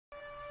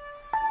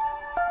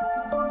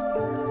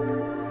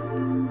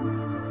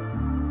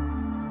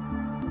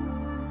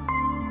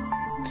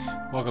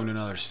Welcome to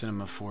another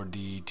Cinema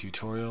 4D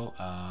tutorial.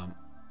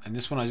 And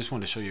this one I just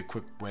wanted to show you a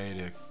quick way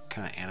to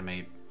kind of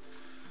animate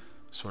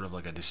sort of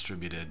like a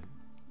distributed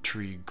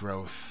tree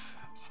growth,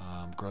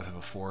 growth of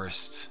a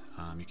forest.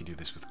 You can do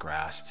this with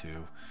grass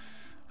too,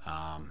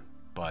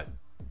 but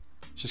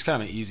it's just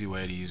kind of an easy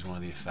way to use one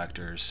of the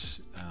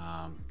effectors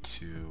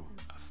to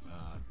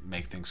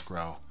make things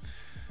grow.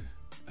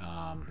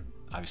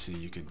 Obviously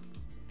you could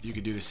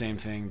do the same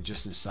thing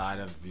just inside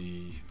of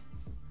the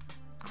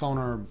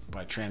cloner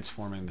by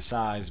transforming the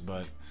size,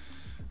 but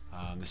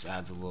this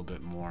adds a little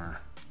bit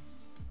more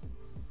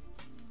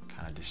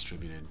kind of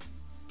distributed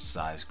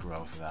size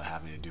growth without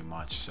having to do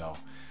much. So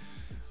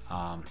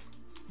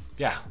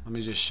yeah, let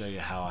me just show you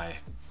how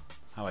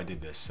I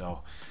did this.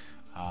 So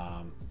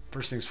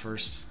first things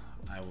first,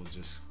 I'm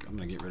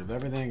gonna get rid of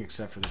everything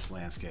except for this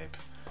landscape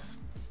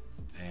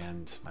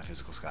and my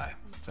physical sky.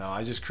 So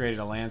I just created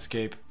a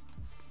landscape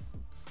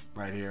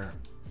right here,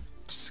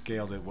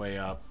 scaled it way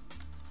up.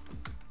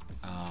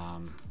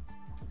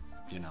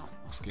 You know,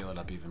 I'll scale it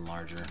up even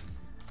larger.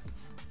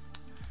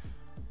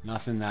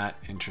 Nothing that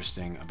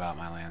interesting about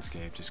my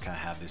landscape, just kind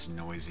of have this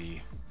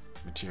noisy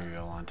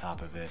material on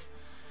top of it.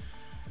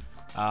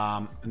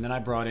 And then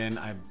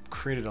I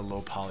created a low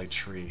poly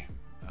tree.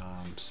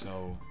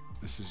 So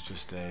this is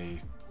just a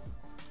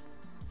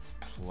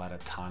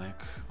platonic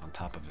on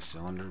top of a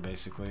cylinder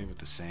basically with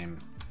the same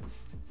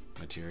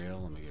material.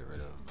 Let me get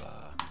rid of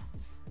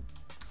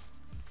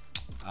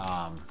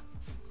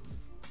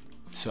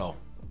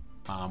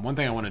one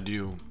thing I want to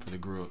do for the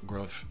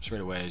growth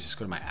straight away is just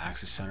go to my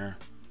axis center,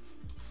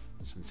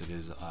 since it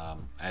is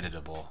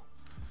editable,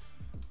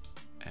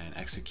 and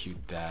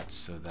execute that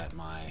so that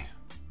my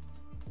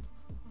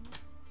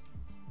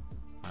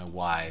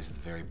Y is at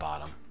the very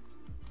bottom.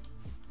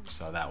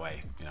 So that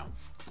way, you know,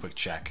 quick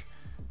check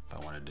if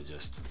I wanted to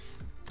just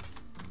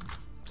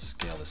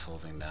scale this whole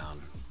thing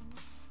down,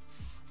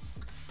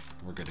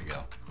 we're good to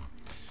go.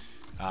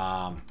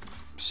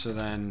 So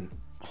then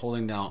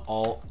holding down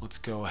Alt, let's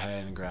go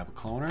ahead and grab a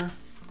cloner,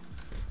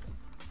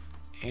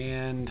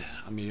 and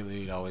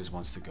immediately it always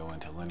wants to go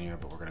into linear,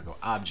 but we're going to go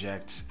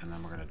object, and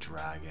then we're going to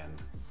drag in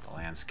the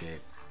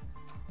landscape,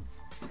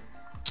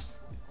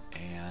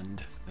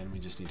 and then we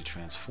just need to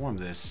transform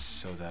this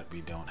so that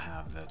we don't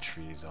have the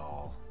trees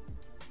all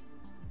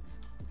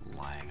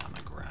lying on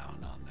the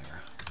ground on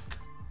their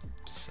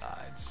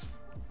sides.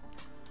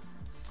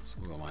 So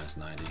we'll go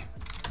 -90.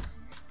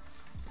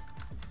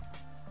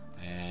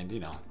 And you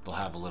know, they'll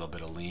have a little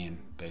bit of lean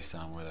based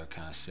on where they're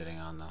kind of sitting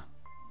on the. I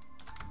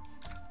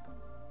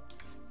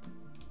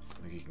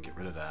think you can get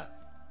rid of that.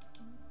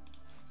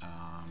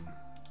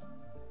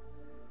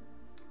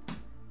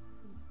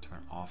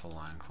 Turn off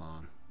align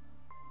clone.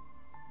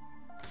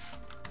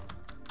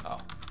 Oh,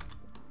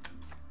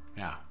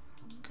 yeah,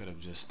 could have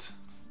just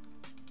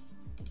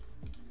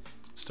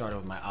started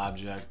with my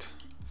object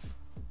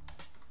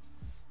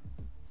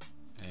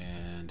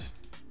and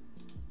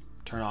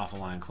turn off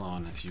align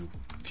clone if you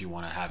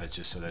want to have it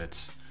just so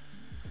that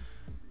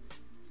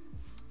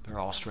they're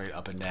all straight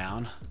up and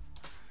down.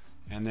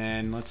 And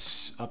then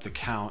let's up the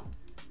count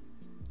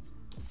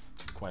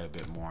to quite a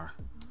bit more,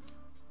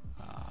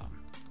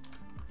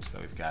 so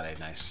we've got a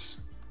nice,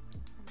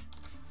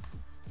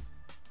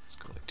 let's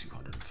go like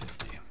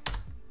 250.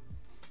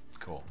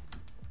 Cool.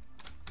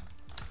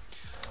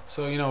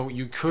 So you know,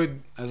 you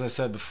could, as I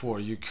said before,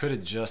 you could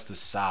adjust the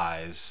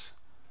size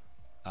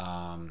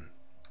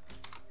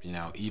you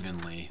know,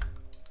 evenly,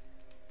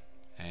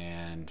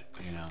 and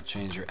you know,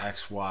 change your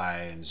X,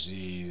 Y, and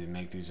Z to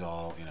make these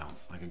all, you know,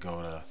 I could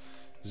go to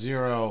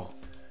 0,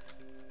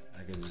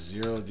 I could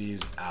 0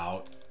 these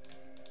out,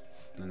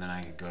 and then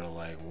I could go to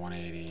like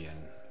 180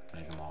 and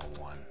make them all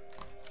 1.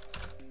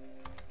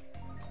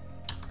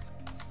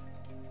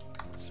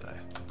 Let's say.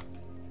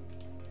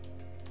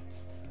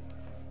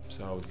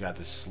 So we've got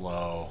this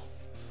slow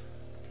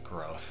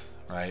growth,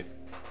 right?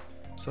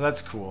 So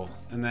that's cool.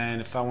 And then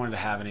if I wanted to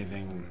have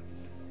anything,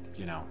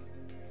 you know,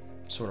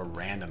 sort of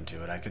random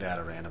to it, I could add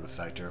a random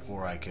effector,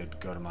 or I could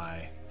go to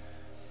my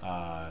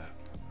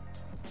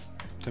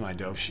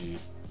dope sheet.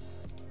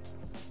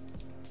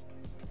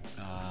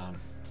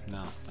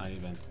 No, not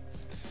even.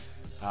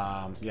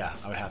 Yeah,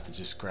 I would have to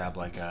just grab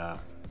like a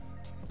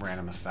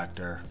random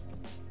effector,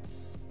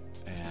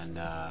 and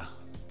that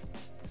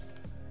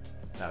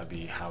would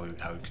be how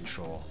I would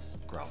control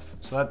growth.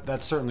 So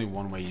that's certainly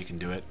one way you can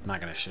do it. I'm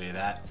not going to show you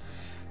that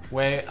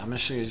way. I'm going to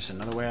show you just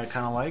another way I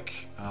kind of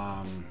like.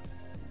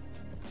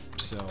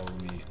 So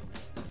let me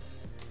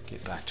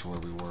get back to where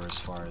we were as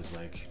far as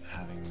like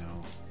having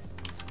no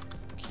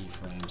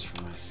keyframes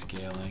for my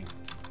scaling.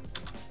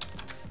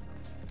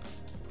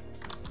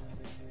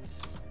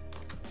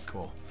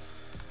 Cool.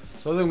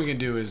 So the other thing we can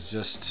do is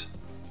just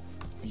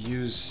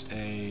use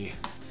a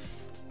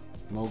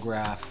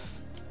MoGraph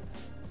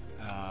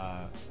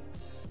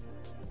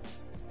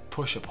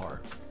push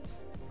apart,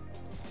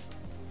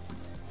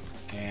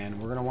 and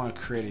we're going to want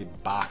to create a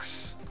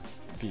box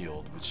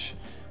field, which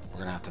we're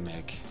going to have to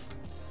make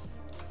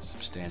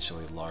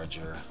substantially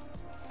larger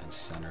and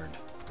centered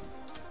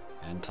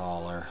and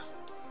taller.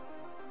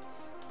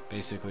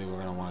 basically we're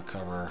going to want to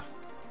cover,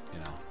 you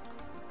know,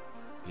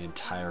 the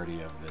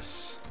entirety of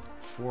this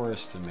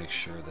forest to make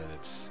sure that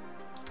it's,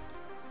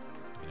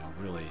 you know,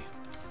 really,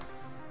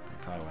 we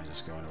probably want to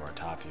just go into our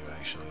top view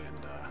actually and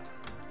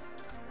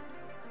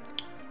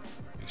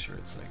make sure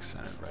it's like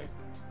centered right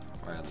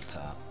on the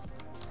top.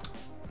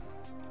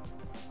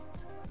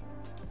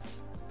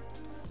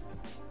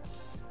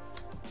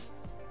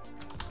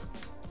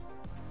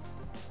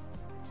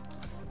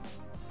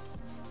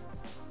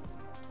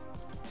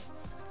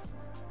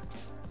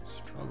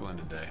 Struggling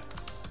today.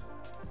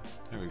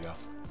 There we go.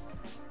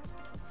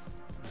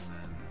 And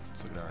then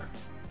let's look at our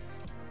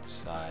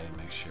side and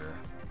make sure.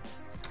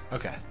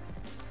 Okay.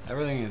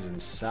 Everything is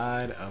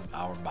inside of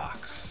our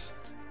box.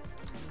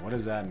 What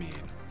does that mean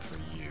for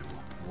you?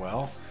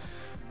 Well,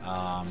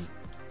 under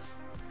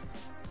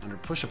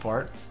push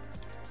apart,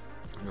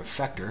 under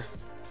Effector,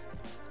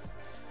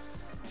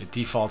 it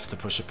defaults to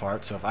push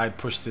apart. So if I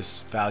push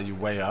this value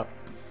way up,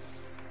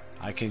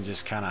 I can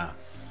just kind of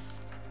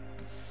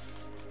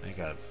make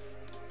a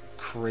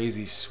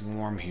crazy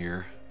swarm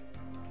here,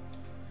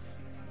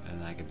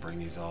 and I can bring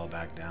these all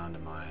back down to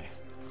my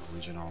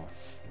original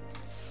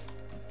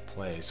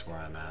place where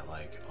I'm at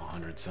like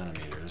 100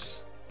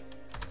 centimeters,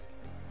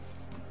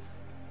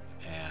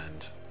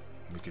 and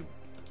we could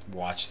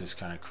watch this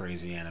kind of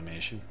crazy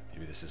animation.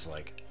 Maybe this is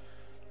like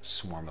a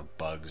swarm of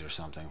bugs or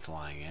something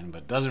flying in, but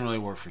it doesn't really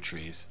work for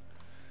trees.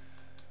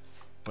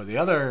 But the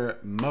other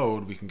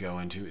mode we can go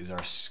into is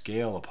our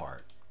scale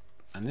apart,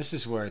 and this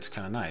is where it's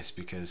kind of nice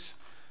because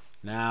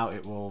now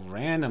it will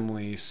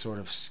randomly sort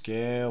of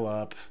scale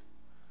up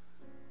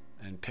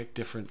and pick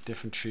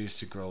different trees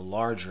to grow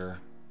larger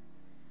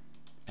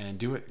and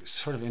do it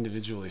sort of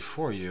individually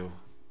for you.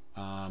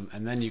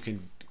 And then you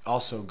can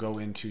also go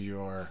into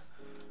your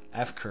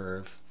F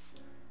curve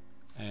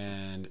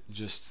and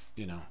just,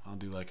 you know, I'll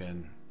do like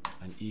an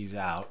ease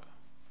out,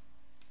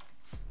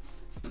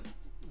 and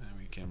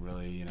we can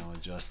really, you know,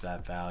 adjust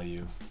that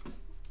value.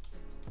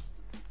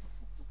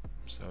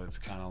 So it's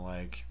kind of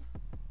like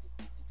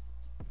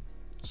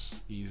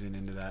just easing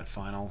into that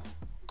final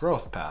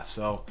growth path.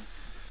 So,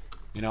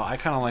 you know, I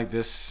kind of like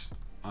this.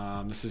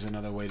 This is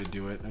another way to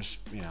do it. There's,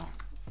 you know,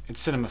 it's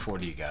Cinema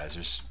 4D, guys.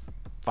 There's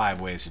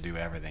 5 ways to do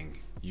everything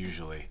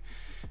usually,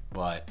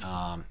 but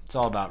it's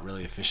all about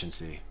really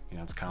efficiency. You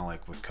know, it's kind of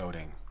like with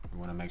coding. We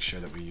want to make sure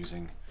that we're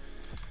using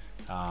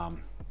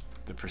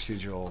the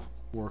procedural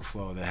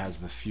workflow that has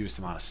the fewest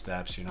amount of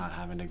steps. You're not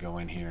having to go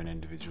in here and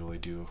individually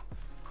do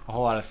a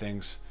whole lot of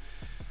things.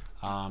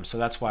 So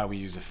that's why we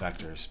use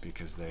effectors,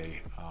 because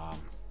they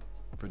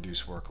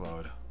reduce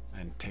workload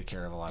and take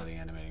care of a lot of the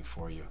animating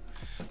for you.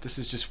 But this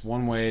is just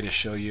one way to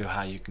show you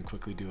how you can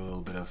quickly do a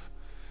little bit of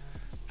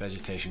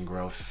vegetation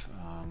growth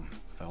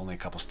with only a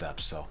couple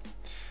steps. So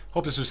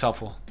hope this was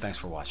helpful. Thanks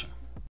for watching.